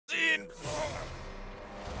mine!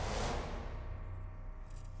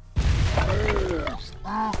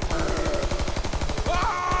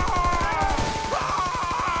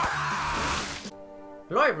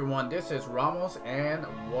 Hello everyone, this is Ramos and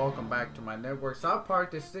welcome back to my network. South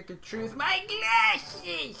Park, The Stick of Truth. My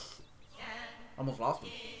glasses! Almost lost them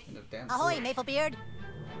in the damn Ahoy, sewer. Maplebeard!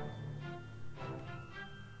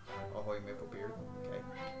 Ahoy, Maplebeard. Okay.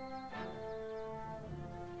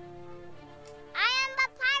 I am the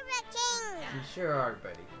Pirate King! You sure are,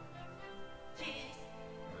 buddy.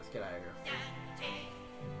 Let's get out of here.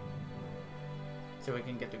 So we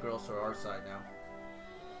can get the girls to our side now.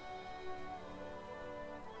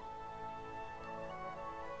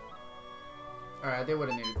 Alright, I did what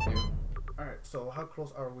I needed to do. Alright, so how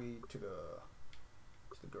close are we to the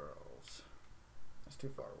girls? That's too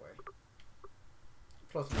far away.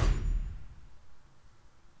 Close enough.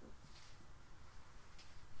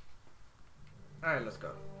 Alright, let's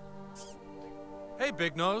go. Hey,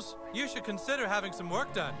 Big Nose, you should consider having some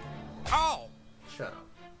work done. Ow! Shut up.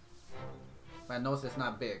 My nose is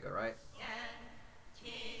not big, alright?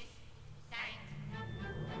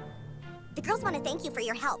 The girls want to thank you for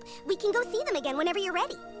your help. We can go see them again whenever you're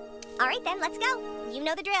ready. All right then, let's go. You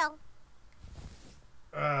know the drill.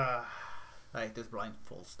 I hate this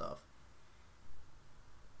blindfold stuff.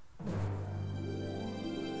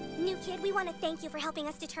 New kid, we want to thank you for helping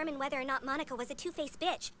us determine whether or not Monica was a two-faced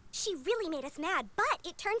bitch. She really made us mad, but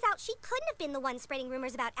it turns out she couldn't have been the one spreading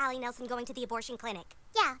rumors about Allie Nelson going to the abortion clinic.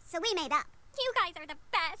 Yeah, so we made up. You guys are the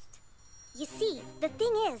best. You see, the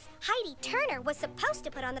thing is, Heidi Turner was supposed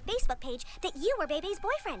to put on the Facebook page that you were Bebe's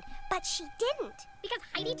boyfriend, but she didn't. Because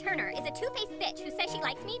Heidi Turner is a two-faced bitch who says she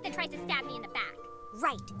likes me, then tries to stab me in the back.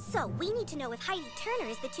 Right, so we need to know if Heidi Turner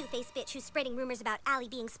is the two-faced bitch who's spreading rumors about Allie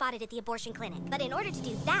being spotted at the abortion clinic. But in order to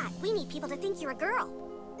do that, we need people to think you're a girl.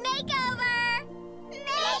 Makeover!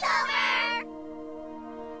 Makeover!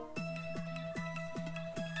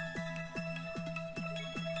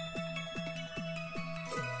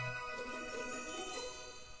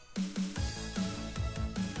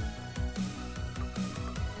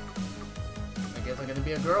 I guess I'm gonna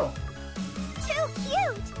be a girl. Too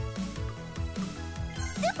cute!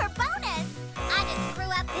 Super bonus! I just screw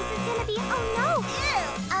up. This is gonna be, oh no! Ew!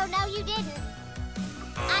 Oh no, you didn't.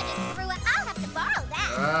 I just screw up. I'll have to borrow that.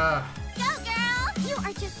 Go, girl! You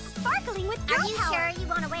are just sparkling with girl power. Are you sure you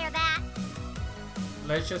want to wear that?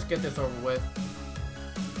 Let's just get this over with.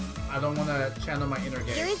 I don't want to channel my inner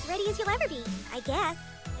You're game. as ready as you'll ever be, I guess.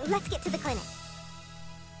 Let's get to the clinic.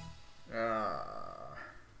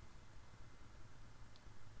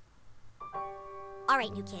 All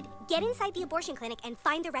right, new kid. Get inside the abortion clinic and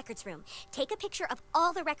find the records room. Take a picture of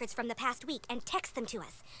all the records from the past week and text them to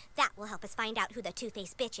us. That will help us find out who the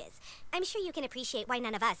two-faced bitch is. I'm sure you can appreciate why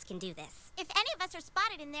none of us can do this. If any of us are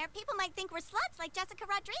spotted in there, people might think we're sluts like Jessica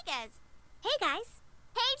Rodriguez. Hey, guys.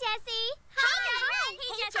 Hey, Jessie! Hi! Hey,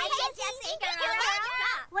 Hey, Jessie! Jessie! Hey, girl!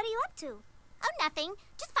 What are you up to? Oh, nothing.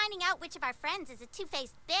 Just finding out which of our friends is a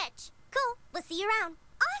two-faced bitch. Cool. We'll see you around.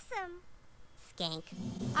 Awesome. Skank.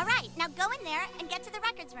 All right, now go in there and get to the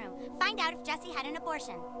records room. Find out if Jessie had an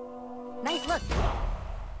abortion. Nice look.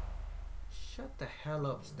 Shut the hell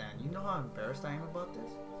up, Stan. You know how embarrassed I am about this?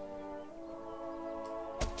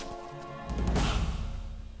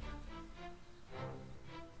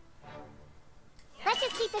 Let's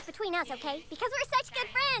just keep this between us, okay? Because we're such good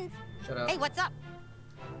friends. Shut up. Hey, what's up?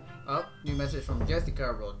 Oh, new message from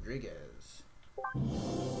Jessica Rodriguez.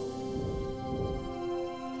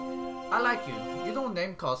 I like you. You don't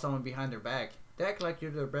name call someone behind their back. They act like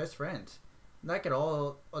you're their best friends. Like at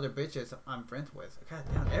all other bitches I'm friends with. God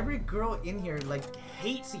damn, every girl in here like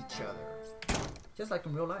hates each other. Just like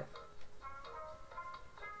in real life.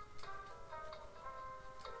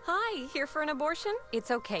 Hi, here for an abortion?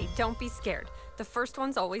 It's okay, don't be scared. The first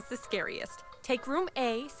one's always the scariest. Take room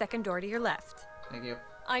A, second door to your left. Thank you.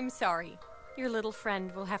 I'm sorry. Your little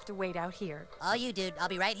friend will have to wait out here. Oh, you dude, I'll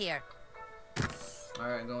be right here.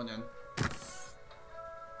 Alright, going in.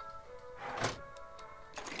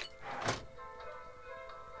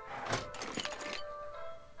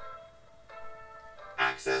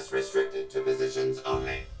 Access restricted to physicians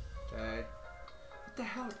only. Okay. What the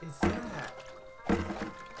hell is that?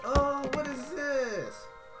 Oh, what is this?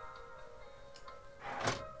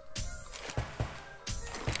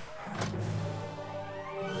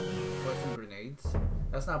 Poison grenades?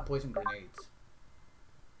 That's not poison grenades.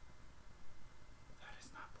 That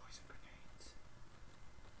is not poison grenades.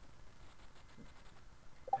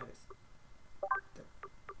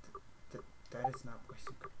 That is not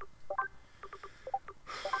poison grenades.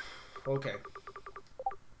 Okay.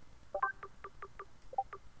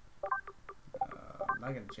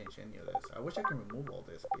 not gonna change any of this. I wish I could remove all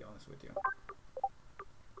this, to be honest with you.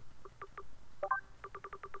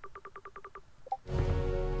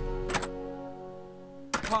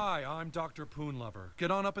 Hi, I'm Dr. Poonlover.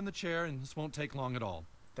 Get on up in the chair and this won't take long at all.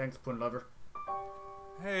 Thanks, Poon Lover.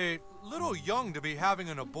 Hey, little young to be having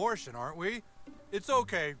an abortion, aren't we? It's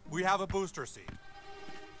okay. We have a booster seat.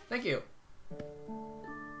 Thank you.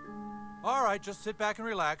 All right, just sit back and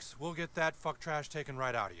relax. We'll get that fuck trash taken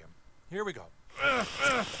right out of you. Here we go.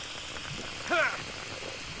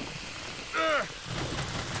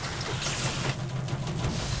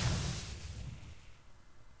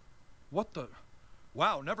 What the?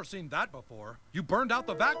 Wow, never seen that before. You burned out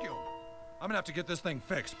the vacuum. I'm gonna have to get this thing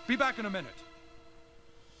fixed. Be back in a minute.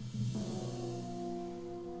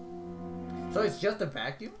 So it's just a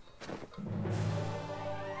vacuum?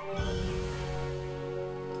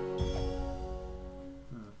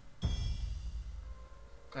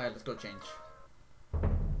 Alright, let's go change.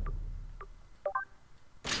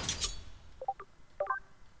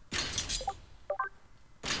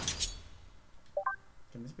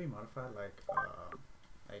 Can this be modified like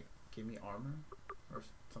give me armor or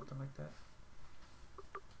something like that?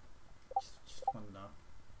 Just want to know.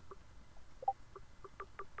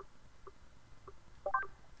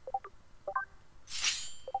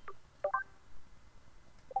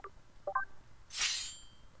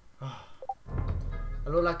 I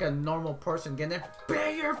look like a normal person getting there.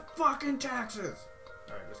 Pay your fucking taxes!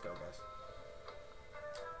 Alright, let's go,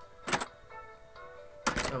 guys.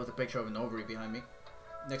 That was a picture of an ovary behind me.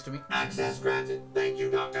 Next to me. Access granted. Thank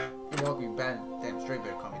you, Doctor. You're welcome, you damn straight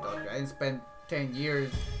better call me doctor. I didn't spend 10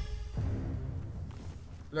 years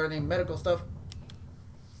learning medical stuff.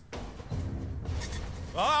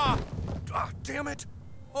 Ah! Damn it!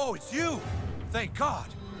 Oh, it's you! Thank God!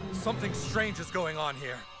 Something strange is going on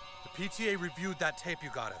here. The PTA reviewed that tape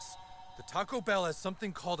you got us. The Taco Bell has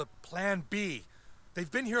something called a Plan B.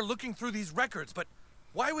 They've been here looking through these records, but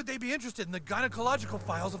why would they be interested in the gynecological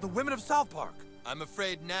files of the women of South Park? I'm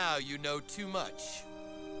afraid now you know too much.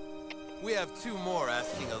 We have two more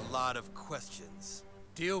asking a lot of questions.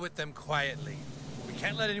 Deal with them quietly. We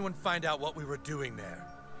can't let anyone find out what we were doing there.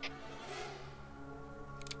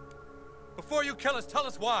 Before you kill us, tell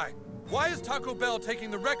us why. Why is Taco Bell taking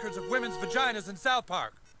the records of women's vaginas in South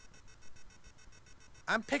Park?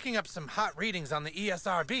 I'm picking up some hot readings on the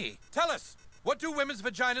ESRB. Tell us, what do women's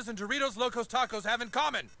vaginas and Doritos Locos Tacos have in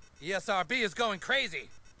common? ESRB is going crazy.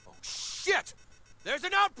 Oh, shit! There's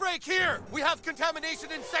an outbreak here! We have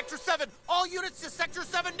contamination in Sector 7! All units to Sector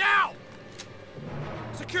 7 now!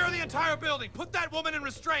 Secure the entire building! Put that woman in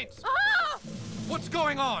restraints! Ah! What's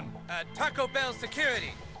going on? Taco Bell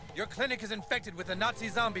security. Your clinic is infected with the Nazi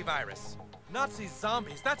zombie virus. Nazi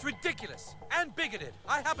zombies? That's ridiculous! And bigoted!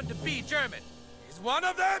 I happen to be German. Is one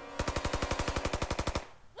of them?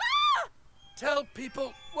 Ah! Tell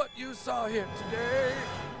people what you saw here today.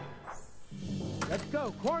 Let's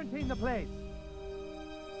go. Quarantine the place.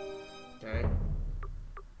 Okay.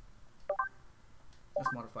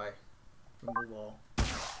 Let's modify. Remove all.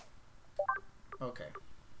 Okay.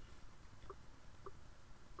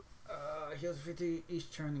 Heals 50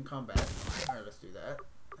 each turn in combat. Alright, let's do that.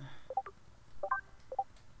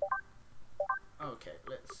 Okay,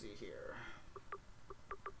 let's see here.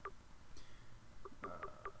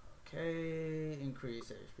 Okay,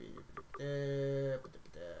 increase HP.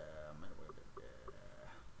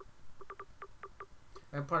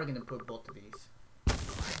 I'm probably gonna put both of these.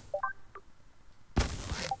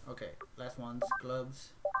 Okay, last one's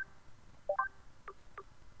gloves.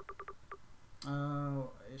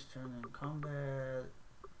 Oh, it's turn in combat.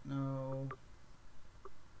 No.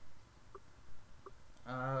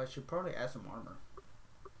 I should probably add some armor.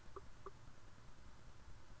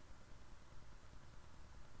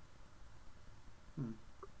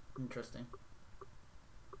 Interesting.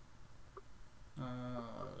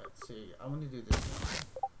 Let's see. I want to do this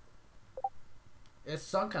one. It's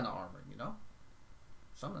some kind of armor, you know?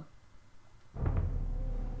 Something.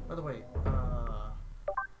 By the way,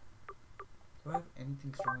 do I have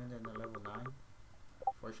anything stronger than a level 9?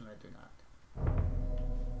 Fortunately, I do not.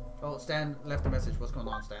 Oh, Stan left a message. What's going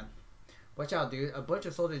on, Stan? Watch out, dude. A bunch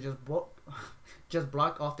of soldiers just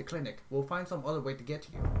block off the clinic. We'll find some other way to get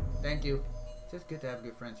to you. Thank you. It's just good to have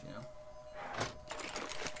good friends, you know?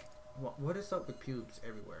 What is up with pubes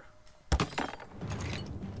everywhere?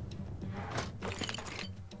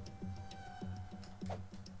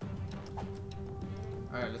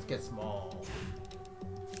 Alright, let's get small.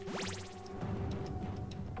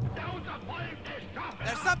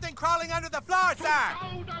 There's something crawling under the floor, sir!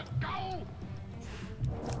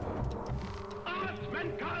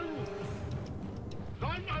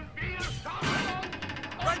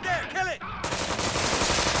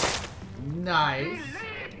 Nice.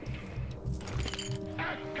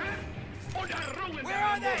 Where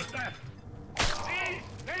are they?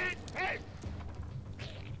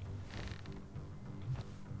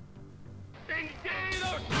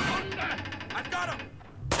 I've got him.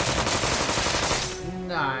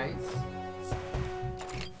 Nice.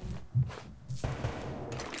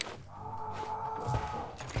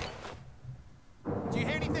 Do you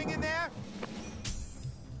hear anything in there?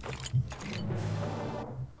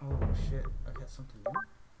 Oh shit, I got something new.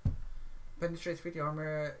 Penetrates 50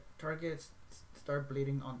 armor, targets start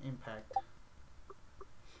bleeding on impact.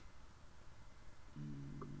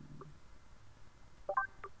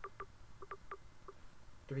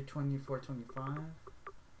 Three 24-25.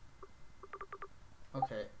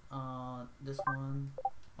 Okay, this one,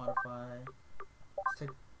 modify. Let's take.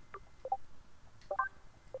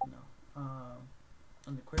 No,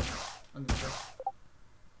 unequip.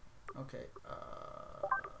 Okay,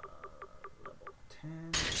 level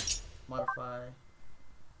 10, modify.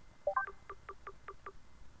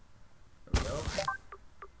 There we go.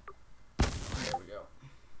 There we go.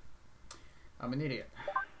 I'm an idiot.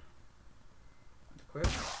 Unequip,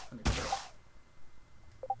 unequip.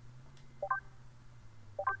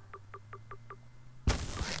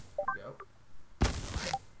 There we go.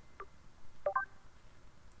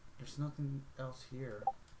 There's nothing else here.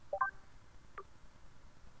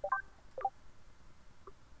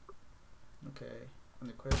 Okay,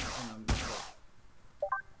 unequip and unequip.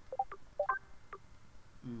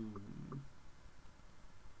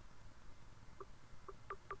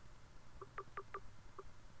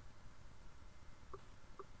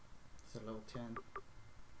 It's a level 10.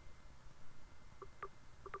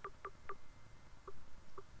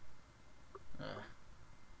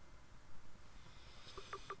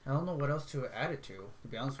 I don't know what else to add it to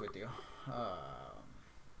be honest with you.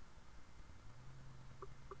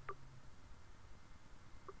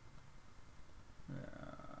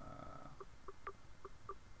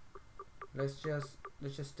 Let's just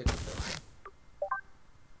stick with this.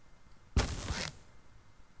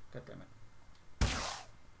 God damn it.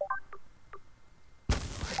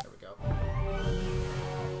 There we go.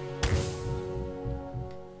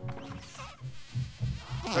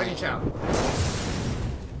 Dragon Chow.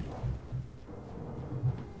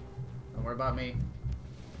 Don't worry about me.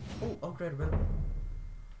 Oh, upgrade ability.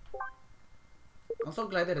 I'm so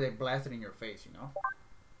glad that they blasted in your face, you know?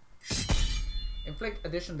 Inflict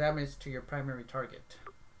additional damage to your primary target.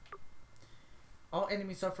 All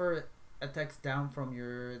enemies suffer attacks down from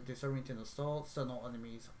your disorienting assault. Stun all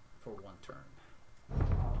enemies for 1 turn.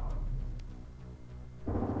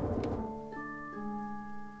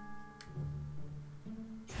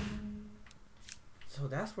 So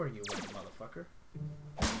that's where you went, motherfucker.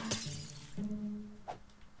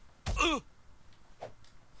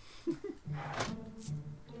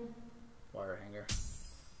 Wire hanger.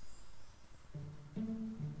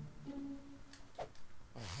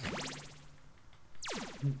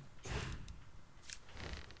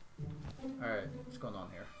 Alright, what's going on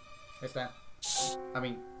here? Hey, Stan. I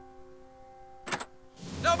mean...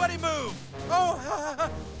 Nobody move! Oh,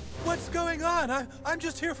 what's going on? I'm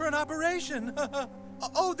just here for an operation.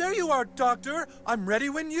 Oh, there you are, Doctor. I'm ready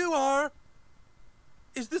when you are.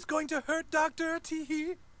 Is this going to hurt, Doctor?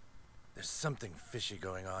 Teehee? There's something fishy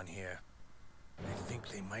going on here. I think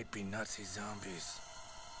they might be Nazi zombies.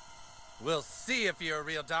 We'll see if you're a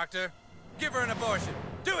real doctor. Give her an abortion.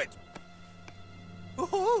 Do it!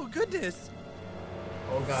 Oh, goodness.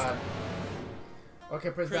 Oh, God. Okay,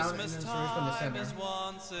 press down and then Christmas search from the time center. is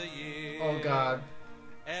once a year. Oh, God.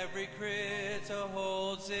 Every critter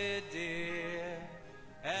holds it dear.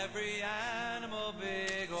 Every animal,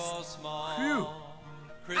 big or small. Phew.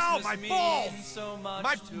 Christmas Ow, my means balls! so much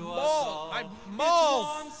My to us balls! all. My It's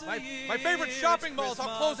malls! once a My favorite year, shopping it's malls.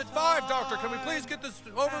 I'll close at Christmas 5, Doctor. Can we please get this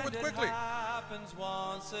over and with it quickly? happens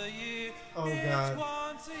once a year. Oh, It's God.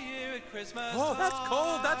 once a year at Christmas Oh, that's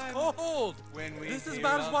cold. That's time. cold. When we This is hear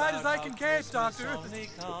about as wide as I about can how cape, Christmas Doctor. only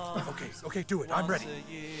comes Okay, do it. I'm ready. once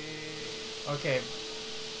a year. Okay.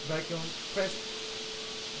 Vacuum.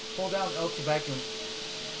 Press. Hold down L to vacuum.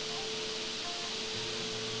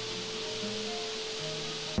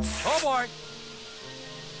 Oh, boy.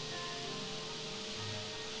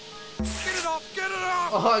 Get it off! Get it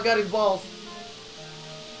off! Oh, I got his balls.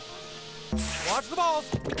 Watch the balls.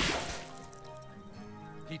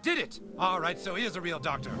 He did it. All right, so he is a real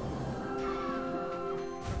doctor.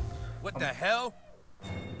 What the hell?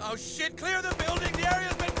 Oh shit, clear the building! The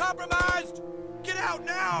area's been compromised! Get out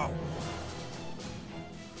now!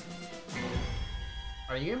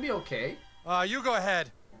 Are you gonna be okay? You go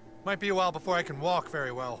ahead. Might be a while before I can walk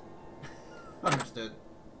very well. Understood.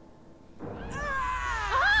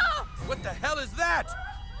 What the hell is that?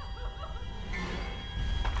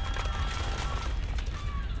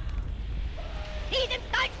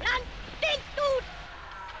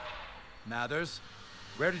 Mathers,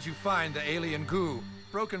 where did you find the alien goo?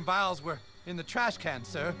 Broken vials were in the trash can,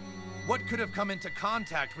 sir. What could have come into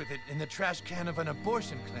contact with it in the trash can of an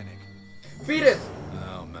abortion clinic? Fetus!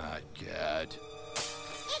 Oh my god.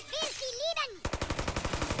 Ich will sie lieben!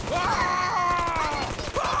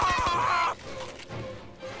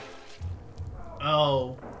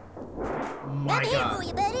 Oh. My I'm here god. for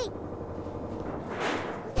you, buddy.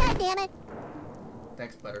 God damn it.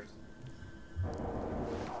 Thanks, Butters.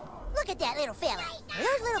 Look at that little fella. Are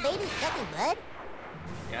those little babies sucking blood?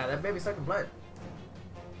 Yeah, that baby's sucking blood.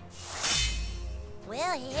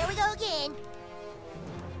 Well, here we go again.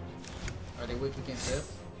 Are they weak against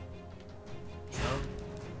this? No?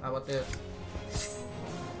 How about this?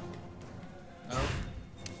 No?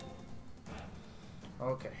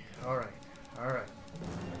 Okay, alright, alright.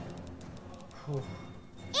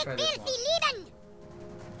 Ich Try will this one. sie lieben!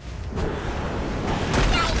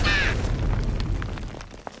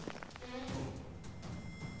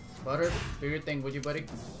 Butters, do your thing, would you, buddy?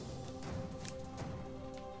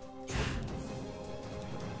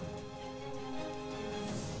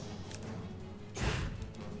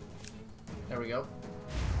 There we go.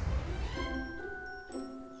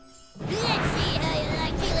 Let's see how you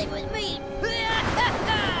like dealing with me.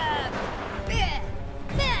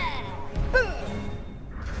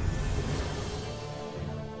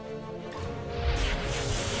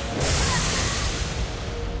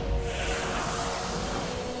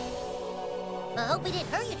 I hope we didn't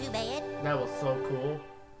hurt you too bad. That was so cool.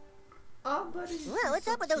 Oh, buddy. Well, what's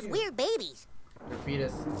up with those weird babies? Your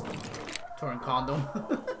fetus. Torn condom.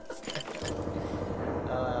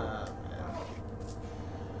 Man.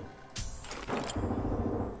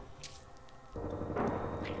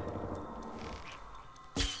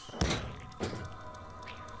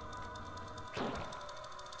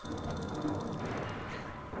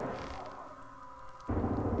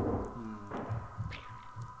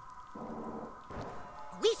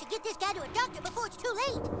 We should get this guy to a doctor before it's too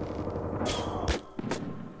late.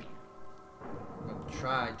 I'm gonna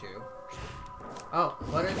try to. Oh,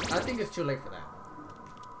 but I think it's too late for that.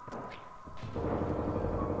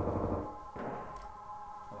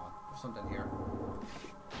 Hold on, there's something here.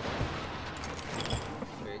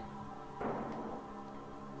 Wait.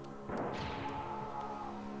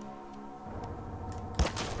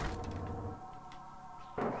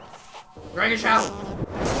 Dragon shout!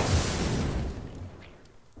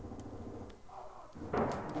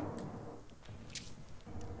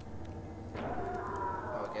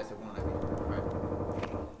 Oh, I guess it won't let me. Right.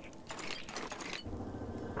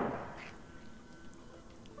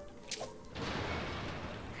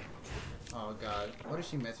 Oh god, what is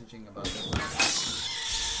she messaging about this?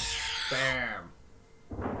 Bam!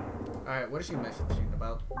 Alright, what is she messaging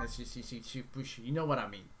about? You know what I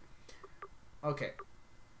mean. Okay.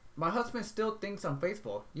 My husband still thinks I'm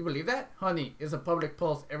faithful. You believe that? Honey, it's a public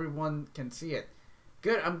post. Everyone can see it.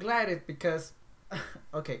 Good, I'm glad it's because...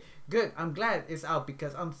 okay, good, I'm glad it's out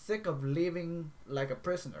because I'm sick of living like a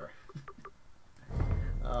prisoner.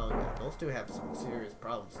 Oh god, those two have some serious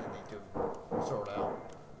problems that need to sort out.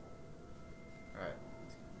 Alright.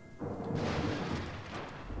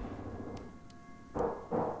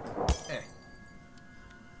 Hey.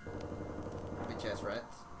 Bitch ass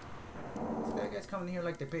rats. See that guy's coming here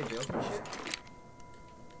like they pay bills and shit?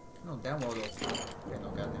 No damn well those. Yeah, no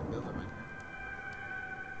goddamn bills are right here.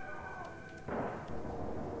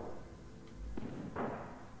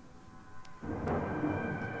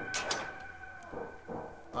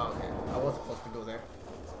 Oh, okay. I was supposed to go there.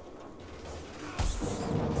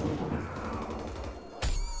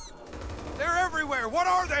 They're everywhere! What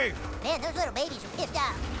are they? Man, those little babies are pissed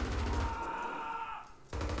off.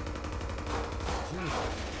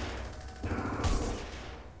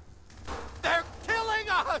 They're killing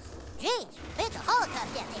us! Jeez, it's a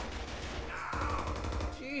Holocaust out there.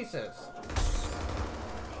 Jesus.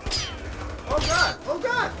 Oh god! Oh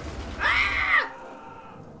god! Ah!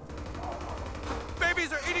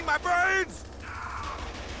 Babies are eating my brains!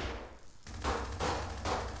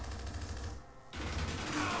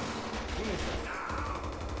 Jesus.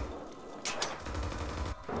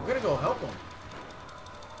 I'm gonna go help them.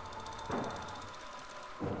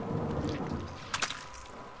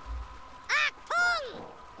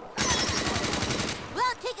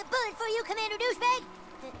 Well, take a bullet for you, Commander Douchebag.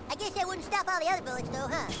 I guess that wouldn't stop all the other bullets, though,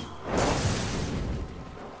 huh?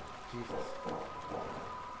 Jesus.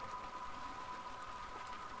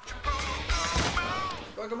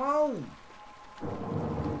 Come on!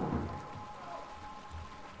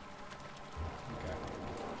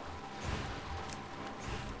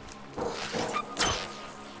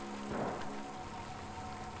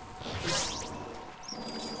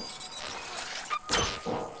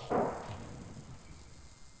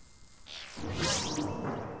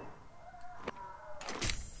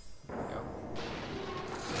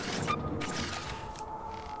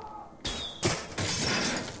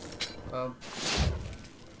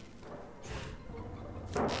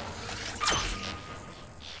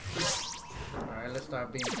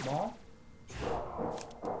 Stop being small.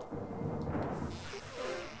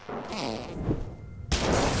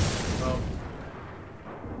 Oh.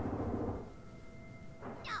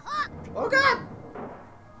 Oh god!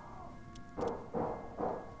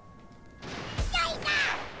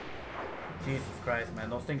 Jesus Christ, man,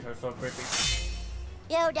 those things are so creepy.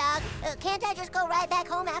 Yo, Doc, can't I just go right back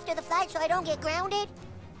home after the flight so I don't get grounded?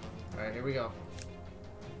 Alright, here we go.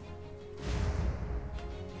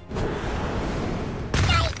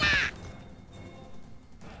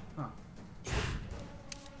 Huh.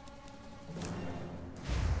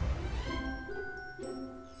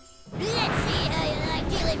 Let's see how you like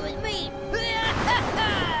dealing with me.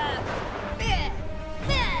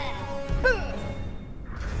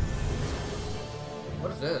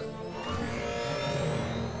 What is this?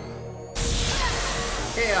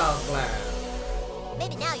 Chaos Blast.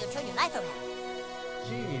 Maybe now you'll turn your life around.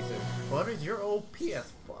 Jesus, Butters, you're OP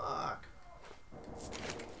as fuck.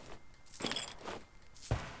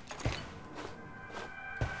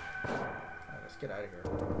 Alright, let's get out of here.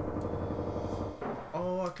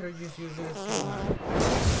 Oh, I could have just used this.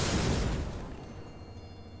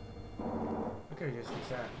 I could have just used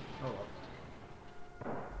that. Oh well.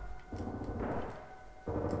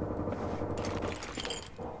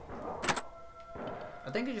 I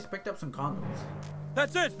think I just picked up some condoms.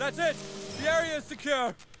 That's it! That's it! The area is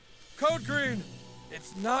secure! Code green!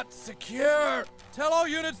 It's not secure! Tell all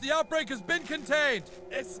units the outbreak has been contained!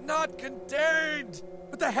 It's not contained!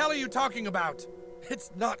 What the hell are you talking about?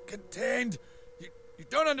 It's not contained! You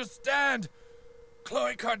don't understand!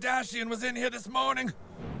 Khloe Kardashian was in here this morning!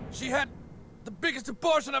 She had the biggest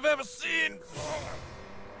abortion I've ever seen!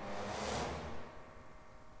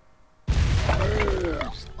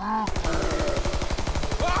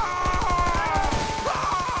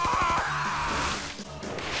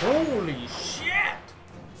 Holy shit!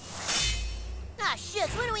 Ah,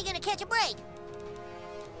 shucks, when are we gonna catch a break?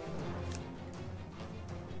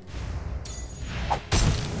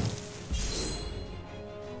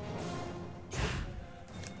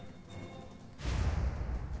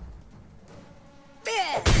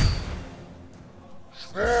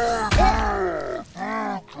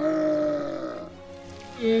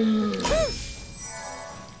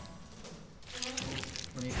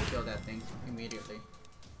 We need to kill that thing immediately.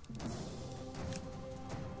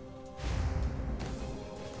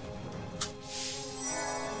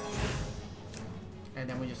 And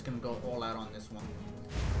then we're just gonna go all out on this one.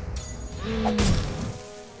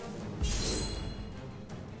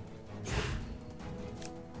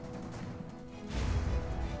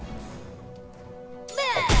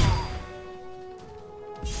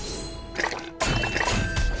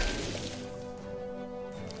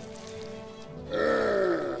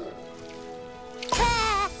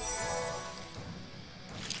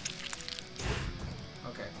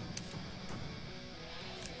 Okay.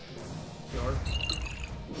 Yours.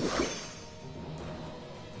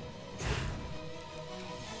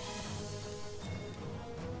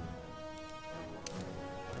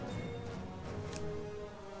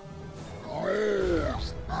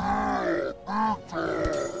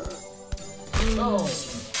 Boom!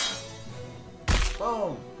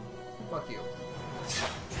 Boom! Fuck you.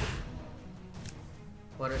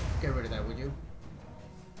 Butter, get rid of that, would you?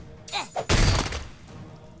 That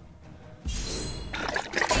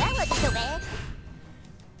wasn't so bad.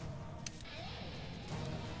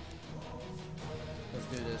 Let's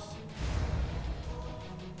do this.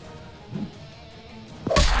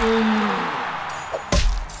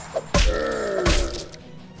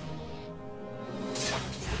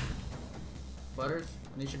 Butters,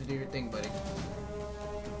 I need you to do your thing, buddy.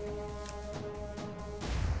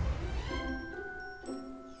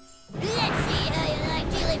 Let's see how you like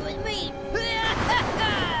dealing with me.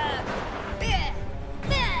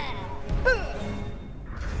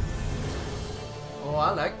 Oh,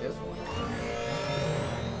 I like this one.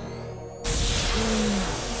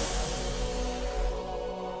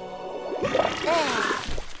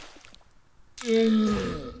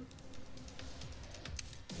 I'm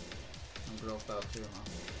grossed out too, huh?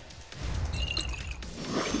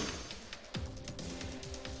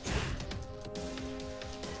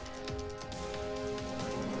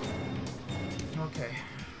 Okay.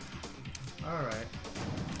 Alright.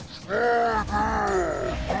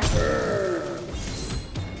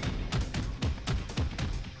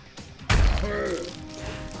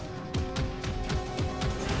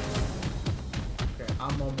 Okay,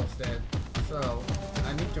 I'm almost dead. So,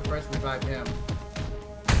 I need to first revive him.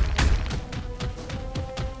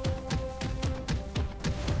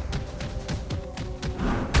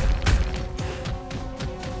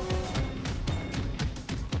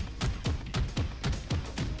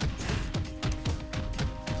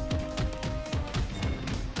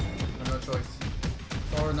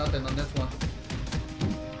 something on this one.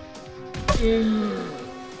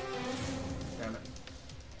 Damn it.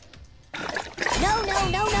 No, no,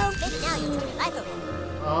 no, no. Maybe now you'll turn your life around.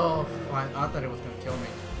 Oh, fine. I thought it was gonna kill me.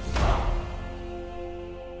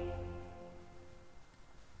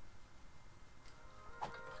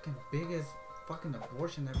 Fucking biggest fucking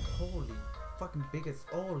abortion ever. Holy fucking biggest.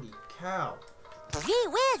 Holy cow. Gee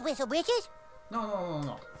whiz, Whistle Britches. No, no, no,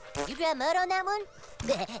 no. You grab mud on that one?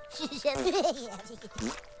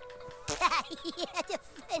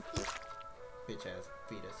 Bitch ass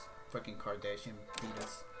fetus. Fucking Kardashian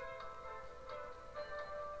fetus.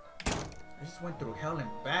 I just went through hell and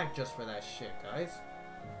back just for that shit, guys.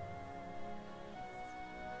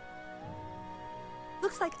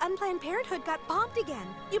 Looks like Unplanned Parenthood got bombed again.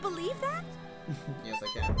 You believe that? Yes, I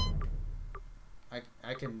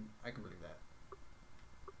can. I can believe that.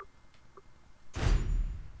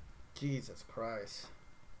 Jesus Christ.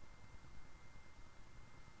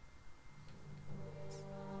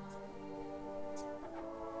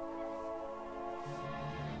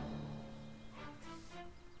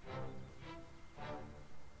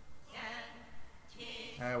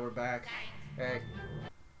 Alright, we're back. Hey.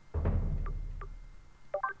 I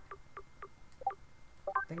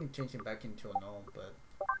think I'm changing back into a gnome, but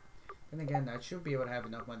then again, I should be able to have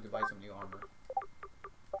enough money to buy some new armor.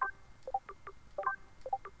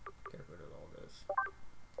 Get rid of all this.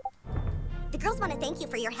 The girls want to thank you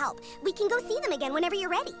for your help. We can go see them again whenever you're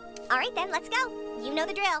ready. All right then, let's go. You know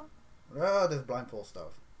the drill. Oh, this blindfold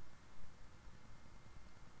stuff.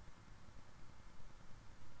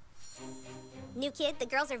 New kid, the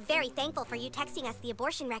girls are very thankful for you texting us the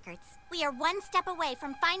abortion records. We are one step away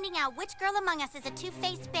from finding out which girl among us is a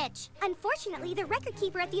two-faced bitch. Unfortunately, the record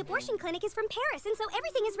keeper at the abortion clinic is from Paris, and so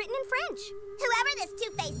everything is written in French. Whoever this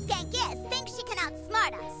two-faced skank is thinks she can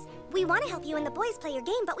outsmart us. We want to help you and the boys play your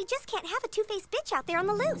game, but we just can't have a two-faced bitch out there on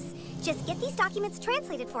the loose. Just get these documents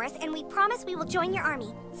translated for us, and we promise we will join your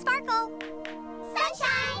army. Sparkle!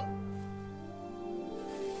 Sunshine!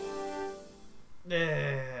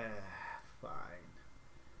 Fine.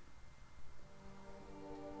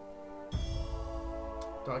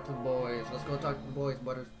 Talk to the boys. Let's go talk to the boys,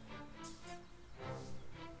 Butters.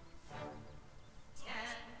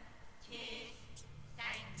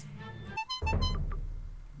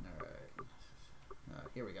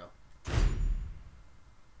 Here we go.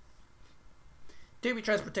 TV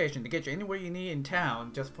transportation to get you anywhere you need in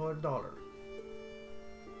town just for $1.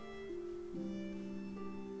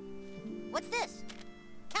 What's this?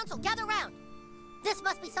 Council, gather round. This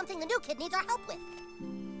must be something the new kid needs our help with.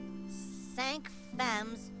 Cinq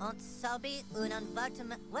femmes ont subi un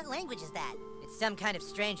envartement. What language is that? It's some kind of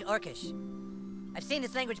strange Orcish. I've seen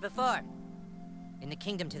this language before. In the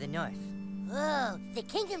kingdom to the north. Oh, the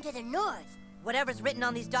kingdom to the north. Whatever's written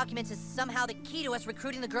on these documents is somehow the key to us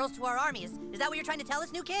recruiting the girls to our army. Is that what you're trying to tell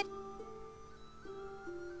us, new kid?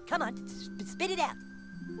 Come on, spit it out.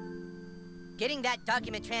 Getting that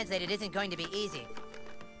document translated isn't going to be easy.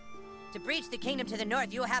 To breach the kingdom to the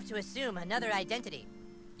north, you will have to assume another identity.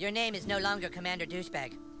 Your name is no longer Commander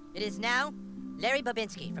Douchebag. It is now Larry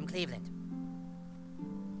Babinski from Cleveland.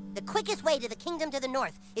 The quickest way to the kingdom to the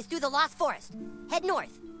north is through the Lost Forest. Head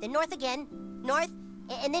north, then north again, north,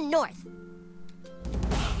 and then north.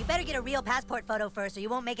 You better get a real passport photo first, or you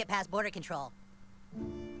won't make it past border control.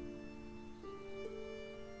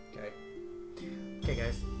 Okay. Okay,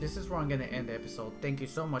 guys, this is where I'm gonna end the episode. Thank you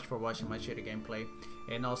so much for watching my shitty gameplay,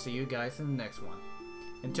 and I'll see you guys in the next one.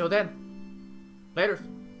 Until then, later.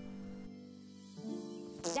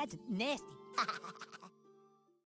 That's nasty.